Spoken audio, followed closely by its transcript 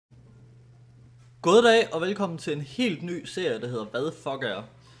Goddag og velkommen til en helt ny serie, der hedder Hvad fuck er?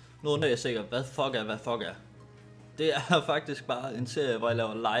 Nu undrer jeg sikkert, hvad fuck er? Det er faktisk bare en serie, hvor jeg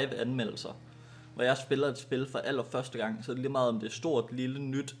laver live anmeldelser. Hvor jeg spiller et spil for allerførste gang, så det er lige meget om det er stort, lille,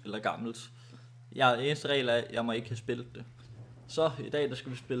 nyt eller gammelt. Eneste regel er, at jeg må ikke have spillet det. Så i dag der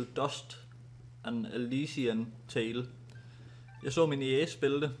skal vi spille Dust An Elysian Tail. Jeg så min niece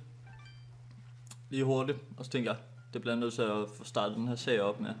spille det lige hurtigt, og så tænker jeg, det bliver nødt til at få startet den her serie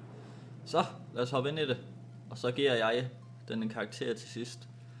op med. Så lad os hoppe ind i det, og så giver jeg den en karakter til sidst,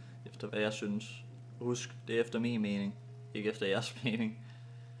 efter hvad jeg synes. Husk, det er efter min mening, ikke efter jeres mening.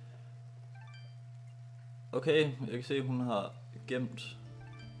 Okay, jeg kan se, hun har gemt.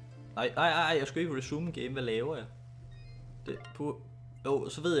 Nej, jeg skal ikke resume game, hvad laver jeg? Det på. Jo,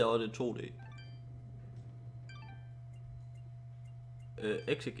 så ved jeg også, det er 2D.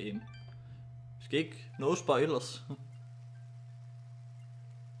 Exit game. Skal ikke, no spoilers.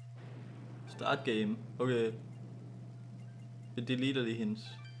 Start game, okay. Vi deleter lige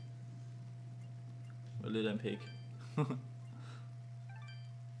hendes. Og lidt af en pik.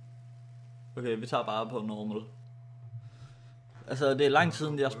 Okay, vi tager bare på normal. Altså, det er lang tid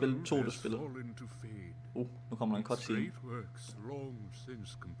siden, jeg har spillet 2D-spil. Nu kommer der en cutscene.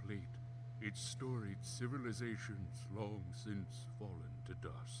 Its storied civilizations long since fallen to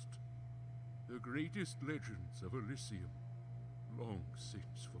dust. The greatest legends of Elysium, long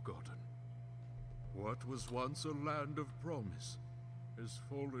since forgotten. What was once a land of promise has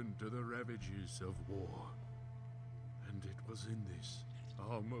fallen to the ravages of war. And it was in this,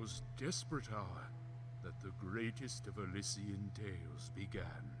 our most desperate hour, that the greatest of Elysian tales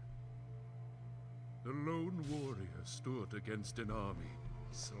began. The lone warrior stood against an army,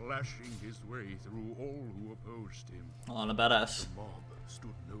 slashing his way through all who opposed him. Oh, a badass. The mob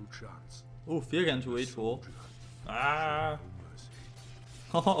stood no chance. Oh, firkant to wait for. Ah!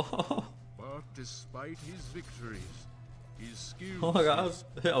 But despite his victories, his skills, oh my god,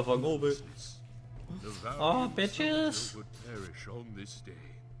 her for god bit. Oh, bitches! Would perish on this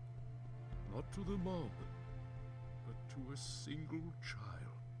day. Not to the mob, but to a single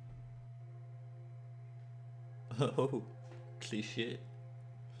child. Oh, cliché.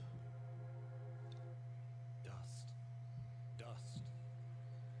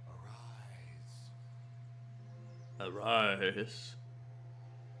 Arise.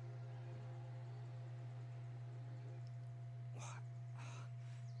 What?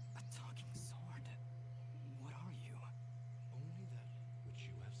 A talking sword? What are you? Only that which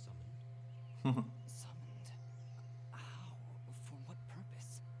you have summoned. Summoned? How? For what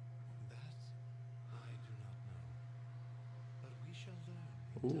purpose? That I do not know. But we shall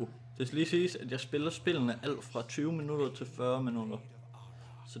learn. Det skal lige siges, at jeg spiller spillene alt fra 20 minutter til 40 minutter.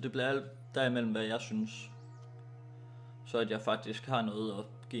 Så det bliver alt derimellem, hvad jeg synes. Så at jeg faktisk har noget at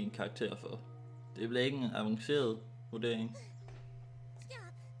give en karakter for. Det bliver ikke en avanceret vurdering.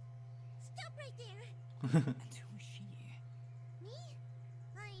 Stop right there. And who is she? Me?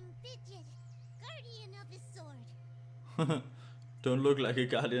 I'm Fidget, guardian of his sword. Don't look like a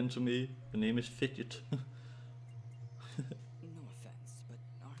guardian to me. The name is Fidget. No offense, but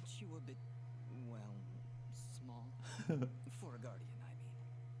aren't you a bit, well, small? For a guardian, I mean.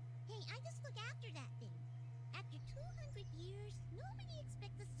 Hey, I just look after that thing. After 200 years, nobody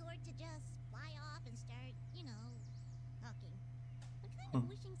expects the sword to just fly off and start, you know, talking. I'm kind of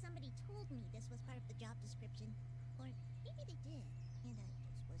wishing somebody told me this was part of the job description. Or maybe they did, and I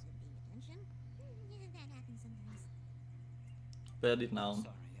just wasn't paying attention. Yeah, that happens sometimes. Hvad er dit navn?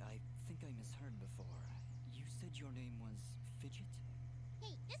 Sorry, I think I misheard before. You said your name was Fidget?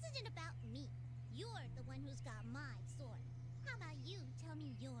 Hey, this isn't about me. You're the one who's got my sword. How about you tell me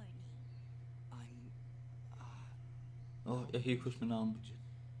your name? Jeg kan ikke huske mit navn.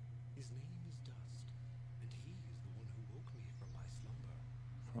 His name is Dust, and he is the one who woke me from my slumber.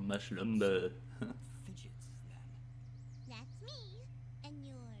 From my slumber. Fidgets, then. That's me. And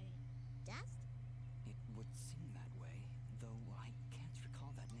you're Dust? It would seem that way, though I can't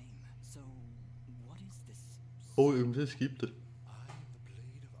recall that name. So, what is this? Jeg må til at skifte. I am the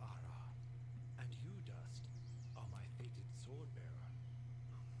blade of Ara, and you, Dust, are my fated sword bearer.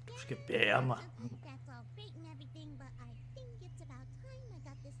 Du skal bære mig. That's all great and everything, but I think it's about time I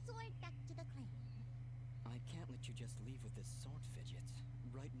got this sword back to the clan. I can't let you just leave with this sword, Fidget.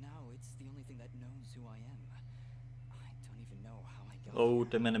 Right now, it's the only thing that knows who I am. I don't even know how I got here.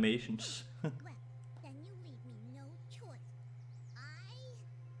 Them animations. Well, then you leave me no choice.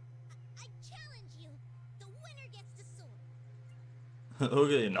 I challenge you. The winner gets the sword.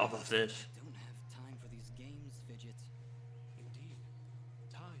 Okay, enough of this. Don't have time for these games, Fidget. Indeed,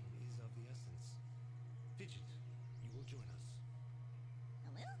 time is of the essence. Fidget, you will join us. I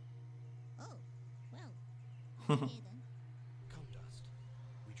will? Oh, Okay then. Come, Dust.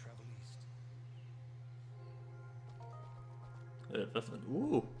 We travel east. Hvad for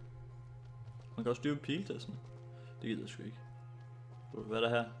man kan også styre piltesten. Det gider jeg sgu ikke. Hvad er der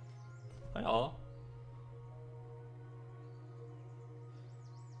her? Ja.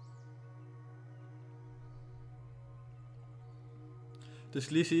 Det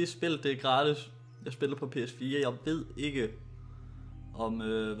skal lige sige, at spillet det er gratis. Jeg spiller på PS4. Jeg ved ikke om,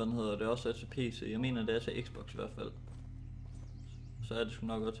 det også er til PC. Jeg mener, det er til Xbox i hvert fald. Så er det sgu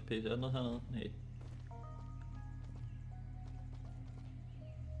nok også til PC. Er der noget hernede? Nej.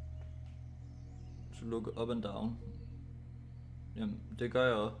 Så lukke up and down. Jamen, det gør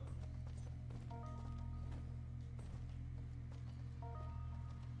jeg også.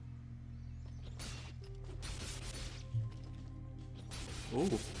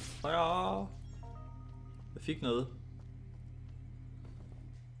 Ja. Jeg fik noget.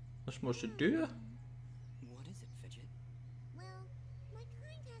 Og små dyr. What is it, Fidget? Well, my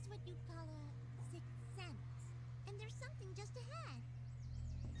kind has what you'd call a sixth sense. And there's something just ahead.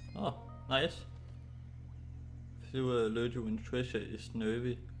 Nice. If you alert you when treasure is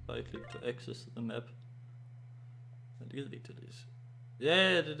nervy, right click to access the map. Men det gider vi ikke til det.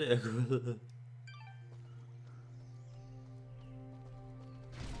 Ja, det er det, jeg går ud.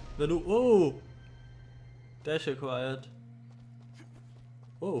 Hvad nu? Dash acquired.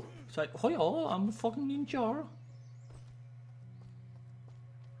 Sejt. I'm a fucking ninja.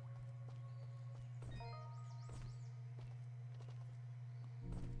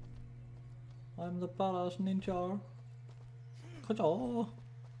 I'm the badass ninja.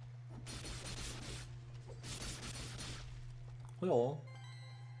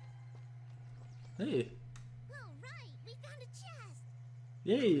 Hey. All right, we found a chest.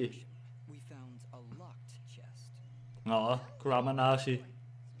 Yay. We found a locked chest. Gramanasi.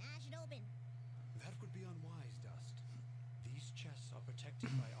 Smash it open. That would be unwise, Dust. These chests are protected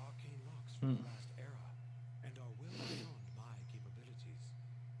by arcane locks from the last era, and are well beyond my capabilities.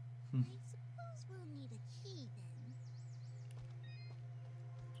 I suppose we'll need a key then.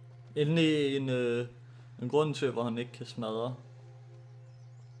 Endelig en grund til, hvor han ikke kan smadre.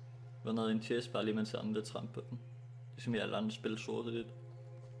 Hvad en chest, bare lige mens han lidt tramp på den. Ligesom i alle andre spil sorte lidt.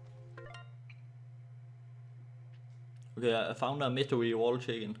 Okay, I found a mystery wall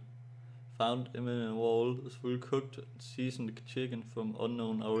chicken. Found in a wall is fully cooked seasoned chicken from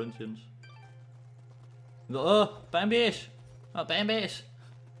unknown origins. Bambish! Bambish!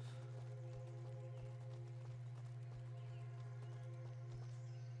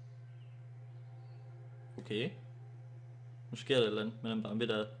 Okay. Nu sker der et eller andet med den Bambi,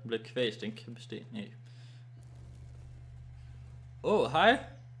 der bliver kvæst en kæmpe sten. Nej. Hej!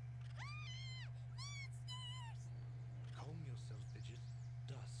 Calm yourself, Fidget.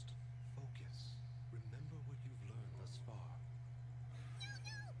 Dust. Focus. Remember what you've learned thus far.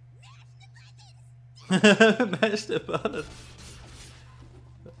 Mash the buttons.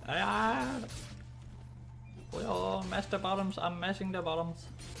 Mash the bottoms. I'm mashing the bottoms.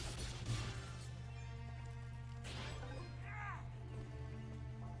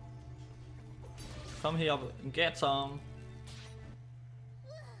 Come here and get some.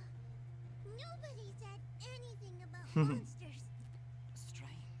 Nobody said anything about monsters.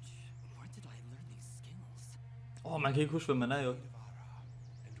 Strange. Where did I learn these skills? Man kan ikke huske, hvad man er jo. And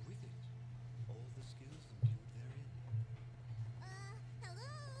with it, all the skills imbued therein.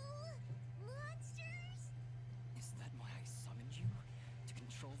 Hello? Monsters? Is that why I summoned you? To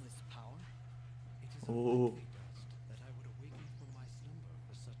control this power? It is unlikely, Dust, that I would awaken from my slumber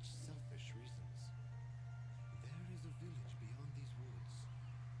for such selfish reasons. There is a village beyond these woods.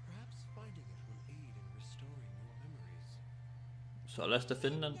 Perhaps finding it will aid in restoring your memories. Så lad os da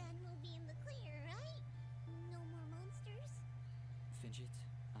finde den. Then we'll be in the clear, right? No more monsters? Fidget,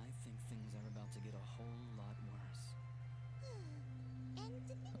 I think things are about to get a whole lot worse. And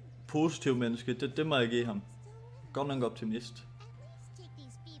to think, Positiv menneske, det må jeg give ham. so Godt nok optimist. at least take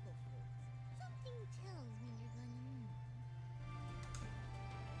these feeble fruits. Something tells me you're gonna need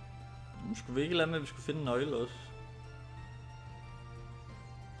them. Nu skulle vi ikke lade med, at vi skulle finde en nøgle også.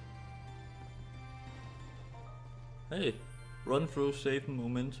 Hey, run through save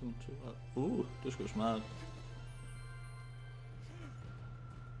momentum. Det er sgu smart.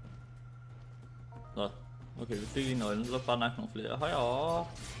 Nå, okay, vi fik lige nøglen. Så bare nok nogle flere. Højere.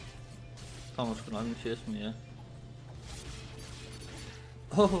 Kommer sgu nok en chest mere.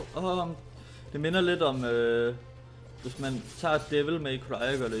 Det minder lidt om, hvis man tager Devil May Cry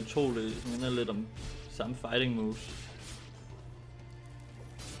og gør det i 2D, det minder lidt om samme fighting moves.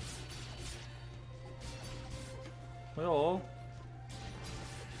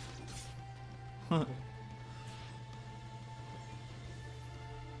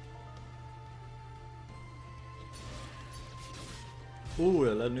 Jeg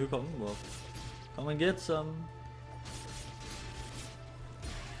lader den nye komme, bro. Come and get some.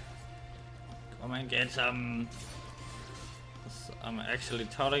 Come and get some. I'm actually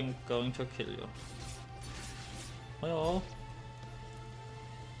totally going to kill you. Ja.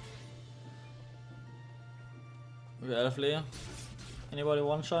 Okay, er der flere? Anybody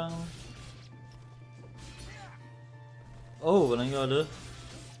want some? Hvordan gør jeg det?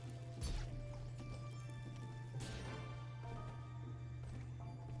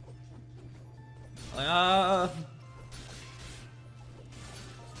 Ja.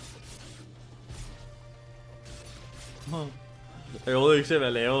 Jeg kan overhovedet ikke se, hvad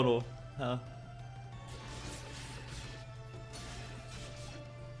jeg laver nu. Ja.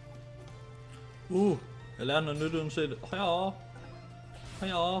 Jeg lærer noget nyt uden set. Højere.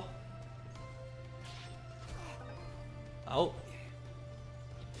 Au.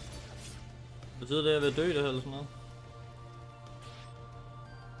 Betyder det, at jeg vil dø det her eller sådan noget?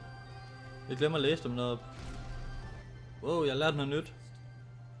 Jeg glemmer at læse dem noget. Jeg lærte noget nyt.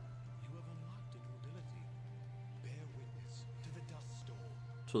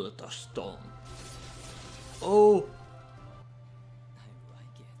 To the dust storm.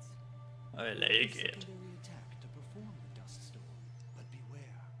 I like it. Attack to perform the dust storm, but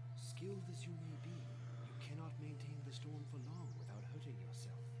beware. Skilled as you may be, you cannot maintain the storm for long without hurting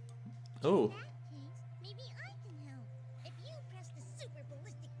yourself. In that case, maybe I can help. If you press the super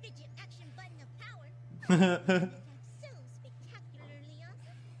ballistic fidget action button of power, so spectacularly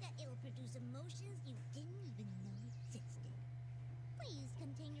awesome that it'll produce emotions you didn't even know existed. Please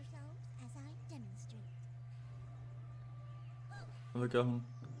contain yourselves as I demonstrate. Hvad gør hun?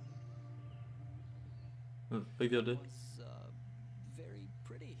 Hvad gør det? Was very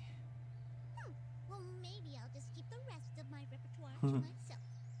pretty. Well, maybe I'll just keep the rest of my repertoire to myself.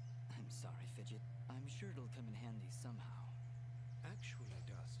 I'm sorry, Fidget. I'm sure it'll come in handy somehow. Actually,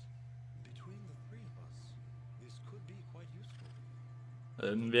 Dust, between the three of us, this could be quite useful.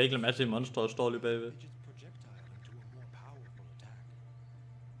 Virkelig masse monstre står lige bagved. Fidget's projectile into a more powerful attack.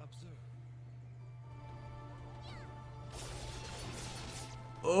 Observe.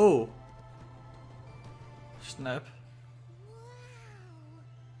 Snap. Wow!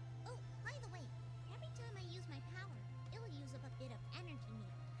 Oh, by the way, every time I use my power, it'll use up a bit of energy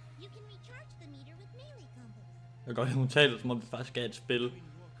meter. You can recharge the meter with melee combos. Jeg kan godt lide, hun taler, som om det faktisk er et spil.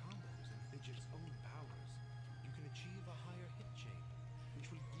 Between your combos and Fidget's own powers, you can achieve a higher hit chain, which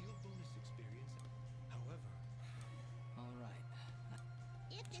will yield bonus experience. However, All right.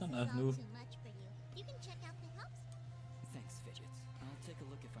 If this Sådan is er all nu. too much for you, you can check out the help. Thanks, Fidget. I'll take a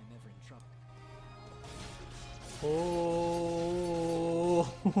look if I'm ever in trouble.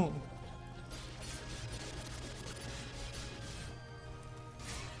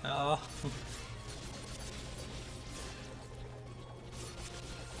 Ja.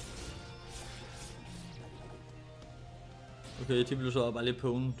 Okay, de blev så bare lidt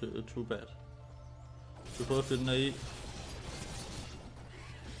pwned, too bad. Så prøver at finde den her i.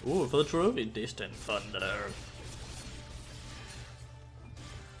 Jeg har fået trophy, Distant Thunder.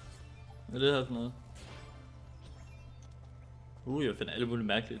 Hvad er det her for noget? Jeg finder alle mulige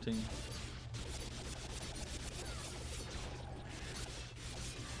mærkelige ting.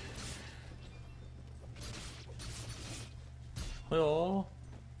 Ja.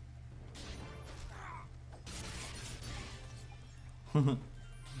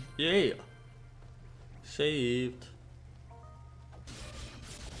 Yeah. Saved.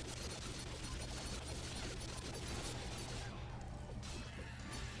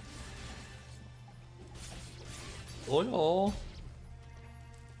 Ja.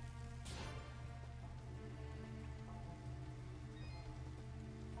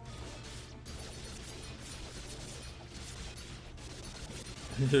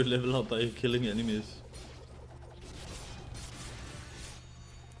 You level up by killing enemies.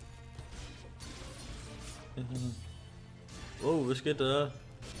 Hvad skete der?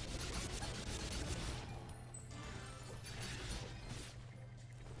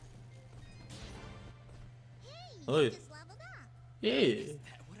 Hey, Oi. you just leveled up. Yeah. Is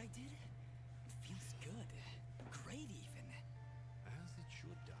that what I did? Feels good. Great even. as it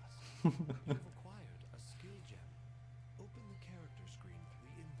should, Dust, you've acquired a skill gem. Open the character screen from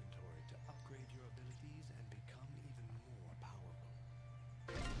the inventory to upgrade your abilities and become even more powerful.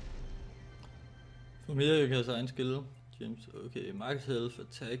 For mere jeg kan egen skill. James, okay, max health,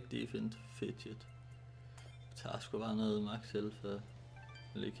 attack, defense, fidget. Jeg tager sgu bare noget max health,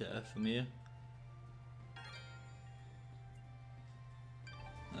 eller kan jeg for mere.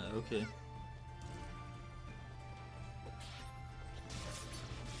 Ja, okay.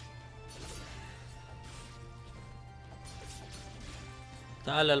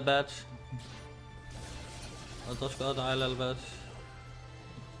 Dejl Albert. Og der skal også dejl Albert.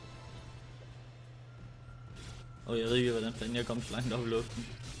 Og jeg ved ikke hvordan fanden jeg kom så langt op i luften.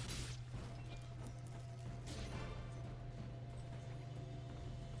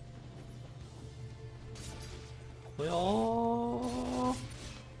 Ja.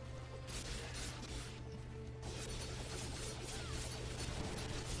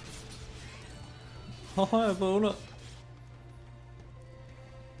 Jeg vågner.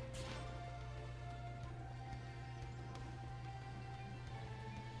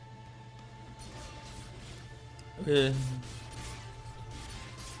 Okay.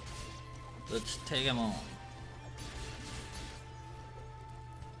 Let's take him on.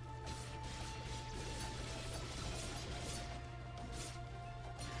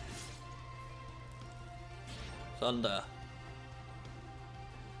 Sådan der.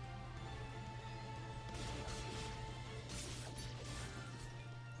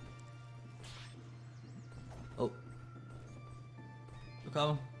 Oh.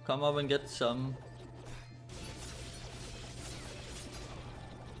 Come up and get some.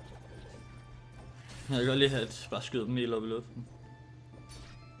 Jeg kan godt lige have et bare skyde dem helt op i luften.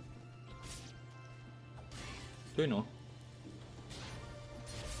 Dø nu.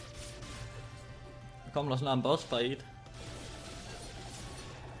 Der kommer der snart en boss fight.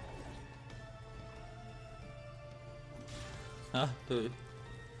 Ja, dø.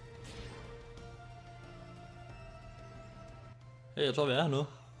 Hey, jeg tror vi er her nu.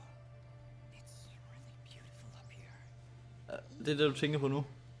 Ja, det er det du tænker på nu.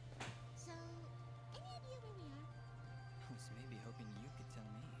 So, any idea where we are? I was maybe hoping you could tell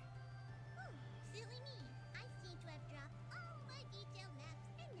me. Silly me. I seem to have dropped all my detailed maps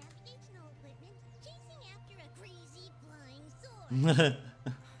and navigational equipment chasing after a crazy flying sword.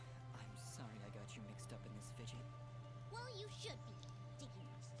 I'm sorry I got you mixed up in this fidget. Well, you should be. Taking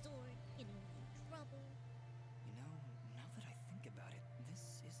my sword, getting me in trouble. You know, now that I think about it, this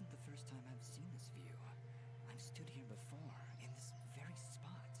isn't the first time I've seen this view. I've stood here before, in this very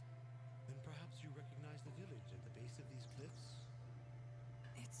spot. Then perhaps you recognize the village at the base of these cliffs?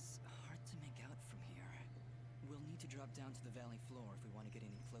 It's hard to make out from here. We'll need to drop down to the valley floor if we want to get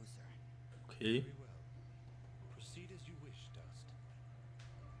any closer. Okay. Very well. Proceed as you wish, Dust.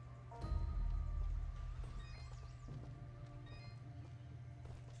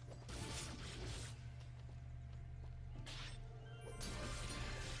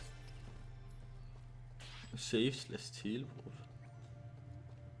 Save / tilbrud.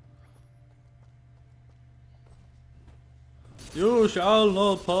 You shall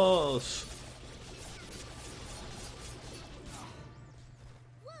not pass.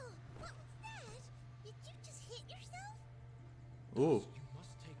 Whoa, what was that? Did you just hit yourself? Oh. You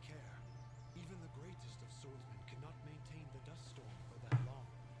must take care. Even the greatest of swordsmen cannot maintain the dust storm for that long.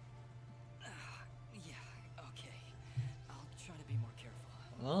 Yeah, okay. I'll try to be more careful.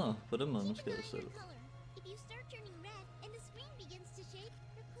 Ah, på den måde Keep måske an det eye on selv. your color. If you start turning red and the screen begins to shake,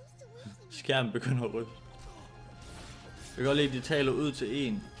 you're close to losing it. Skærmen begynder at rykke. Jeg kan godt lide, at de taler ud til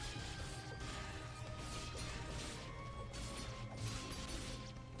en.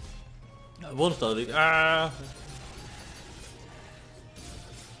 Jeg vundet stadigvæk. Ah!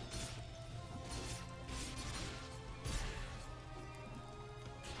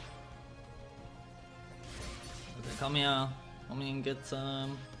 Okay, kom her. Kom and get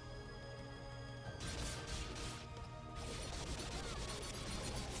some.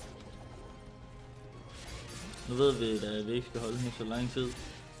 Nu ved vi, at vi ikke skal holde hende så lang tid.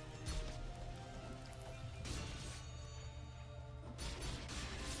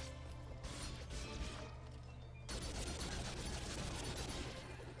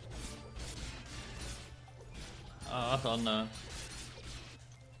 Sådan der.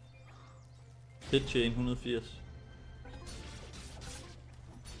 Hit chain 180.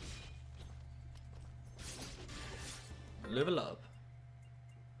 Level up.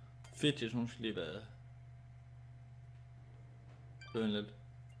 Fidget, hun skal lige være... Løn lidt.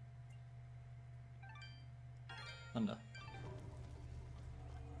 Sådan der.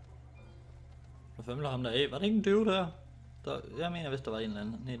 Hvor fanden ham der af? Var det ikke en døve der? Jeg mener, hvis der var en eller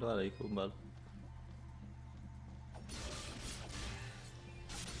anden. Nej, det var der ikke åbenbart.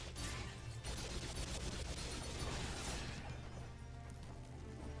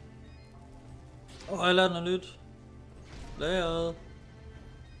 Jeg lærte noget nyt. Lagret.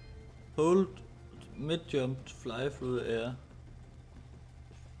 Hold. Mid-jump. Fly through the air.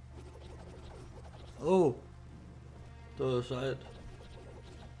 Oh. Det var sejt.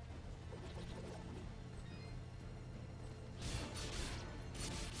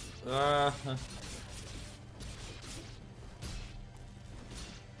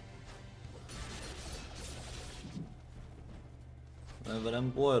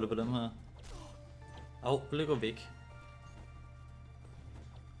 Hvordan bruger jeg det på dem her? Au, det ligger væk.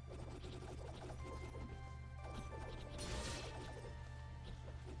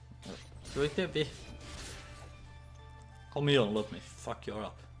 Du er ikke der ved. Kom her og luk mig. Fuck you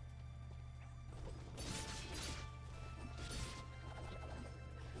up.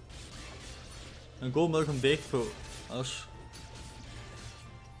 En god måde at komme væk på også.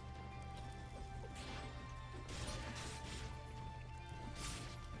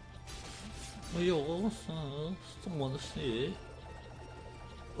 Jo, så må det se.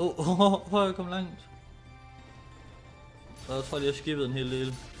 Jeg kom langt. Så jeg tror, de har skippet en hel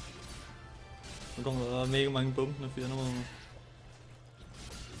del. Nu kommer der mega mange bumpende fjender mod mig.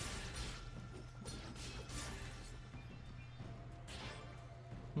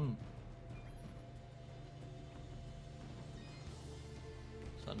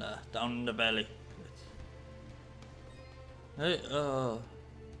 Sådan der, down in the valley. Hey,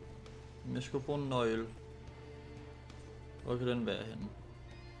 jeg skal bruge en nøgle. Hvor kan den være henne?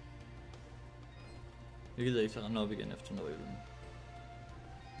 Jeg gider ikke tage den op igen efter nøglen.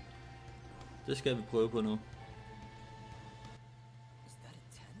 Det skal vi prøve på nu. Is that a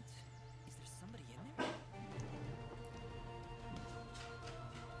tent? Is there somebody in there?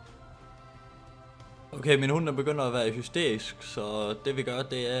 Okay, min hund er begyndt at være hysterisk, så det vi gør,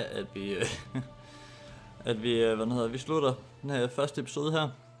 det er, at vi slutter den her første episode her.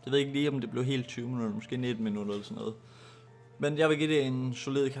 Jeg ved ikke lige, om det blev helt 20 minutter, måske 19 minutter eller sådan noget. Men jeg vil give det en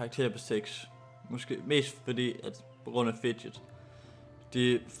solid karakter på 6. Måske mest fordi, at på grund af fidget.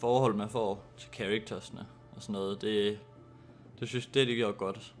 De forhold, man får til charactersne og sådan noget, det synes jeg, det gjorde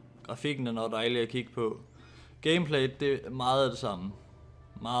godt. Grafikken er noget dejligt at kigge på. Gameplay, det er meget af det samme.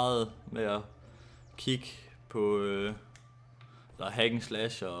 Meget med at kigge på, der er hack and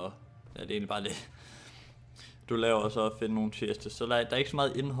slash, og ja, det er egentlig bare det. Du laver også at finde nogle chests, så der er ikke så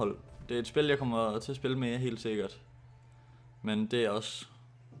meget indhold. Det er et spil, jeg kommer til at spille mere, helt sikkert. Men det er også,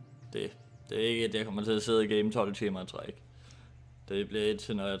 det er ikke et, jeg kommer til at sidde i game 12 timer i træk. Det bliver et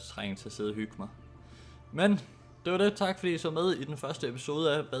til, når jeg trænger til at sidde og hygge mig. Men det var det. Tak fordi I så med i den første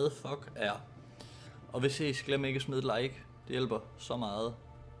episode af Hvad fuck er. Og hvis I glem ikke at smide like. Det hjælper så meget.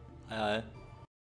 Hej hej.